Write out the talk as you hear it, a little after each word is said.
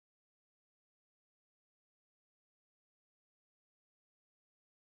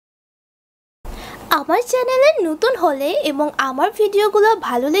আমার চ্যানেলে নতুন হলে এবং আমার ভিডিওগুলো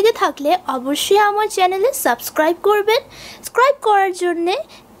ভালো লেগে থাকলে অবশ্যই আমার চ্যানেলে সাবস্ক্রাইব করবেন। সাবস্ক্রাইব করার জন্য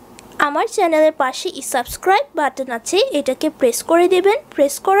আমার চ্যানেলের পাশে সাবস্ক্রাইব বাটন আছে, এটাকে প্রেস করে দেবেন।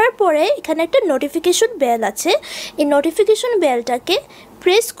 প্রেস করার পরে এখানে একটা নোটিফিকেশন বেল আছে, এই নোটিফিকেশন বেলটাকে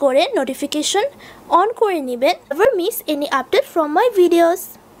প্রেস করে নোটিফিকেশন অন করে নেবেন। Never miss any update from my videos.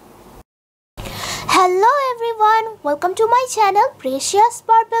 Hello everyone, welcome to my channel precious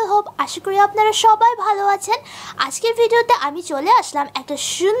purple hope. আশা করি আপনারা সবাই ভালো আছেন। আজকের ভিডিওতে আমি চলে আসলাম একটা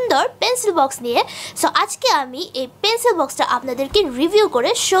সুন্দর পেন্সিল বক্স নিয়ে। সো আজকে আমি এই পেন্সিল বক্সটা আপনাদেরকে রিভিউ করে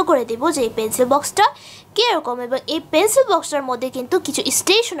শো করে দেবো যে এই পেন্সিল বক্সটা কীরকম, এবং এই পেন্সিল বক্সটার মধ্যে কিন্তু কিছু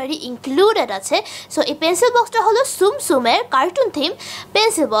স্টেশনারি ইনক্লুডেড আছে। সো এই পেন্সিল বক্সটা হলো সুম সুমের cartoon theme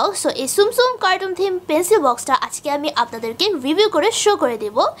pencil box. So এই sum sum cartoon theme pencil বক্সটা আজকে আমি আপনাদেরকে রিভিউ করে শো করে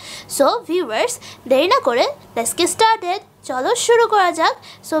দেব। সো ভিউয়ার্স, দেরি না করে লেটস গেট স্টার্টেড, চলো শুরু করা যাক।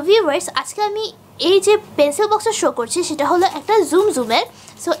 সো ভিউয়ার্স, আজকে আমি এই যে পেন্সিল বক্সটা শো করছি সেটা হলো একটা জুম জুমের।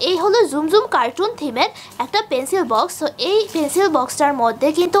 সো এই হলো জুম জুম কার্টুন থিমের একটা পেন্সিল বক্স। সো এই পেন্সিল বক্সটার মধ্যে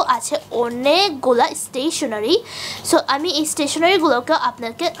কিন্তু আছে অনেকগুলা স্টেশনারি। সো আমি এই স্টেশনারিগুলোকে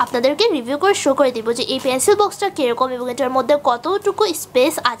আপনাদেরকে রিভিউ করে শো করে দিব যে এই পেন্সিল বক্সটা কীরকম এবং এটার মধ্যে কতটুকু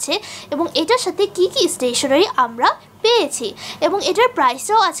স্পেস আছে এবং এটার সাথে কি কি স্টেশনারি আমরা পেয়েছি, এবং এটার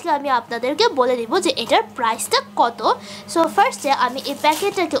প্রাইসটাও আজকে আমি আপনাদেরকে বলে দিব যে এটার প্রাইসটা কত। সো ফার্স্টে আমি এই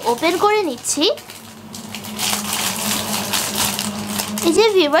প্যাকেটটাকে ওপেন করে নিচ্ছি। এই যে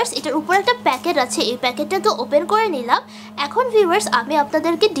ভিউয়ার্স, এটার উপর একটা প্যাকেট আছে, এই প্যাকেটটাকে ওপেন করে নিলাম। এখন ভিউয়ার্স, আমি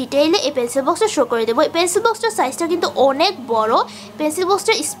আপনাদেরকে ডিটেইলে এই পেন্সিল বক্সটা শো করে দেবো। এই পেন্সিল বক্সটার সাইজটা কিন্তু অনেক বড়, পেন্সিল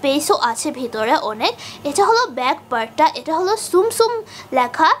বক্সটার স্পেসও আছে ভিতরে অনেক। এটা হলো ব্যাক পার্টটা, এটা হলো সুম সুম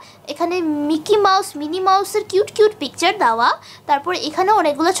লেখা, এখানে মিকি মাউস মিনি মাউসের কিউট কিউট পিকচার দেওয়া, তারপরে এখানে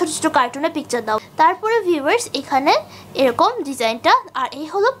অনেকগুলো ছোট ছোট কার্টুনের পিকচার দেওয়া, তারপরে ভিউয়ার্স এখানে এরকম ডিজাইনটা, আর এই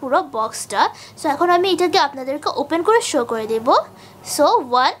হলো পুরো বক্সটা। সো এখন আমি এটাকে আপনাদেরকে ওপেন করে শো করে দেবো। সো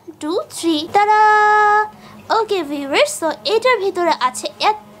 1 2 3 তারা। ওকে ভিউয়ার্স, সো এটার ভিতরে আছে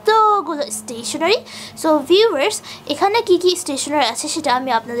এতগুলো স্টেশনারি। সো ভিউয়ার্স, এখানে কি কি স্টেশনারি আছে সেটা আমি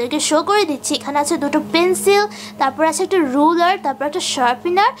আপনাদেরকে শো করে দিচ্ছি। এখানে আছে দুটো পেন্সিল, তারপর আছে একটা রুলার, তারপর একটা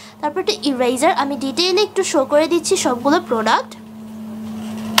শার্পেনার, তারপর একটা ইরেজার। আমি ডিটেইলে একটু শো করে দিচ্ছি সবগুলো প্রোডাক্ট।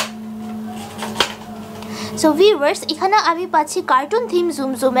 সো ভিউয়ার্স, এখানে আমি পাচ্ছি কার্টুন থিম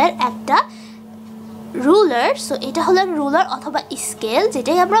জুম জুমের একটা রুলার। সো এটা হলো রুলার অথবা স্কেল,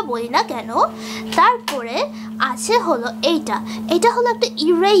 যেটাই আমরা বলি না কেন। তারপরে আছে হলো এইটা হলো একটা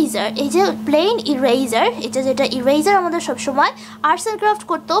ইরেজার, এই যে প্লেন ইরেজার, যেটা ইরেজার আমাদের সবসময় আর্টস অ্যান্ড ক্রাফট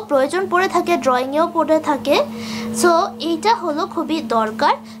করতেও প্রয়োজন পড়ে থাকে, ড্রয়িংয়েও পড়ে থাকে। সো এইটা হলো খুবই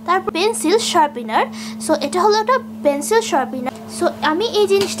দরকার। তারপর পেন্সিল শার্পেনার, সো এটা হলো একটা পেন্সিল শার্পেনার। সো আমি এই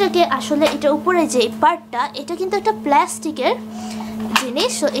জিনিসটাকে আসলে এটা উপরে যে পার্টটা, এটা কিন্তু একটা প্লাস্টিকের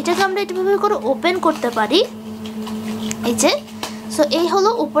জিনিস। সো এটাকে আমরা এইভাবে করে ওপেন করতে পারি, এই যে। সো এই হলো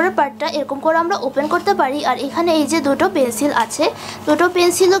উপরের পার্টটা, এরকম করে আমরা ওপেন করতে পারি। আর এখানে এই যে দুটো পেন্সিল আছে, দুটো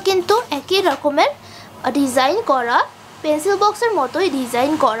পেন্সিলও কিন্তু একই রকমের ডিজাইন করা, পেন্সিল বক্সের মতোই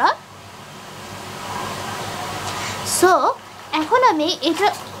ডিজাইন করা। সো এখন আমি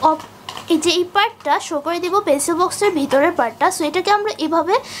এই যে এই পার্টটা শো করে দেবো পেন্সিল বক্সের ভিতরের পার্টটা। সো এটাকে আমরা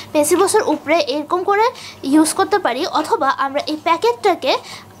এইভাবে পেন্সিল বক্সের উপরে এরকম করে ইউজ করতে পারি, অথবা আমরা এই প্যাকেটটাকে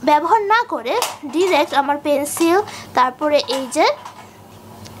ব্যবহার না করে ডিরেক্ট আমার পেন্সিল, তারপরে এই যে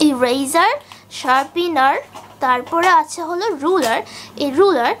ইরেজার, শার্পেনার, তারপরে আছে হলো রুলার, এই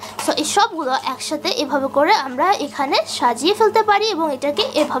রুলার। সো এই সবগুলো একসাথে এভাবে করে আমরা এখানে সাজিয়ে ফেলতে পারি এবং এটাকে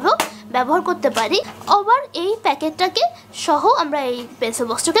এভাবেও ব্যবহার করতে পারি। আবার এই প্যাকেটটাকে সহ আমরা এই পেন্সিল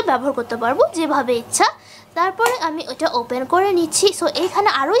বক্সটাকে ব্যবহার করতে পারবো যেভাবে ইচ্ছা। তারপরে আমি ওটা ওপেন করে নিচ্ছি। সো এইখানে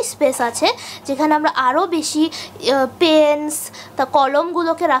আরও স্পেস আছে, যেখানে আমরা আরও বেশি পেন্স, তা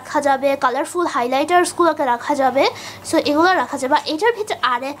কলমগুলোকে রাখা যাবে, কালারফুল হাইলাইটার্সগুলোকে রাখা যাবে। সো এগুলো রাখা যাবে। এটার ভিতরে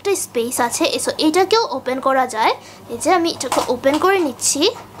আর একটা স্পেস আছে, সো এটাকেও ওপেন করা যায়। এই যে আমি এটাকে ওপেন করে নিচ্ছি।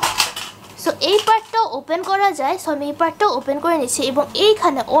 সো এই পার্টটাও ওপেন করা যায়। সো আমি এই পার্টটাও ওপেন করে নিচ্ছি, এবং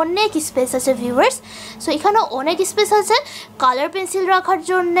এইখানে অনেক স্পেস আছে ভিউয়ার্স। সো এখানেও অনেক স্পেস আছে কালার পেন্সিল রাখার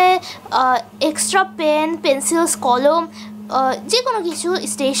জন্যে, এক্সট্রা পেন, পেন্সিলস, কলম, যে কোনো কিছু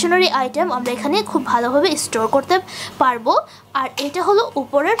স্টেশনারি আইটেম আমরা এখানে খুব ভালোভাবে স্টোর করতে পারবো। আর এটা হলো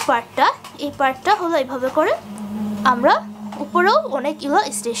উপরের পার্টটা, এই পার্টটা হলো এইভাবে করে আমরা উপরেও অনেকগুলো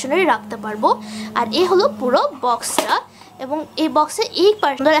স্টেশনারি রাখতে পারবো। আর এই হলো পুরো বক্সটা, এবং এই বক্সে এই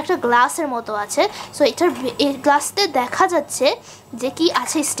সুন্দর একটা গ্লাসের মতো আছে। সো এটার এই গ্লাসতে দেখা যাচ্ছে যে কি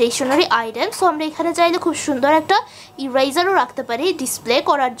আছে স্টেশনারি আইটেম। সো আমরা এখানে চাইলে খুব সুন্দর একটা ইরেজারও রাখতে পারি ডিসপ্লে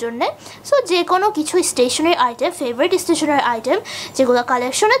করার জন্য। সো যে কোনো কিছু stationery item, favourite stationery item যেগুলো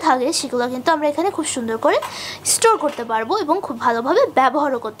কালেকশনে থাকে সেগুলো কিন্তু আমরা এখানে খুব সুন্দর করে স্টোর করতে পারবো এবং খুব ভালোভাবে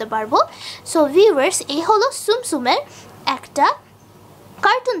ব্যবহারও করতে পারবো। সো ভিউয়ার্স, এই হলো সুমসুমের একটা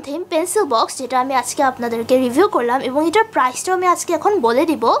কার্টুন থিম পেন্সিল বক্স, যেটা আমি আজকে আপনাদেরকে রিভিউ করলাম এবং এটার প্রাইসটাও আমি আজকে এখন বলে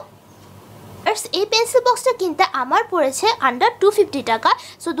দিব। এই পেন্সিল বক্সটা কিনতে আমার পড়েছে আন্ডার 250 টাকা।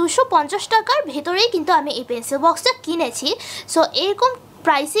 সো 250 টাকার ভেতরেই কিন্তু আমি এই পেন্সিল বক্সটা কিনেছি। সো এরকম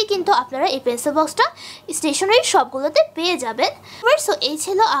প্রাইসেই কিন্তু আপনারা এই পেন্সিল বক্সটা স্টেশনারি শপগুলোতে পেয়ে যাবেন। সো এই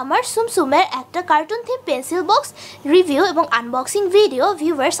ছিল আমার সুমসুমের একটা cartoon theme pencil box review এবং আনবক্সিং ভিডিও।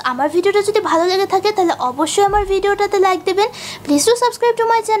 ভিউয়ার্স, আমার ভিডিওটা যদি ভালো লেগে থাকে তাহলে অবশ্যই আমার ভিডিওটাতে লাইক দেবেন। Please do subscribe to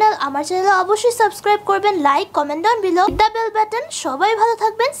my channel. আমার চ্যানেলে অবশ্যই সাবস্ক্রাইব করবেন, like, comment down below, the bell button. সবাই ভালো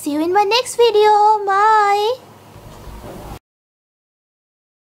থাকবেন। C you in my next video. By.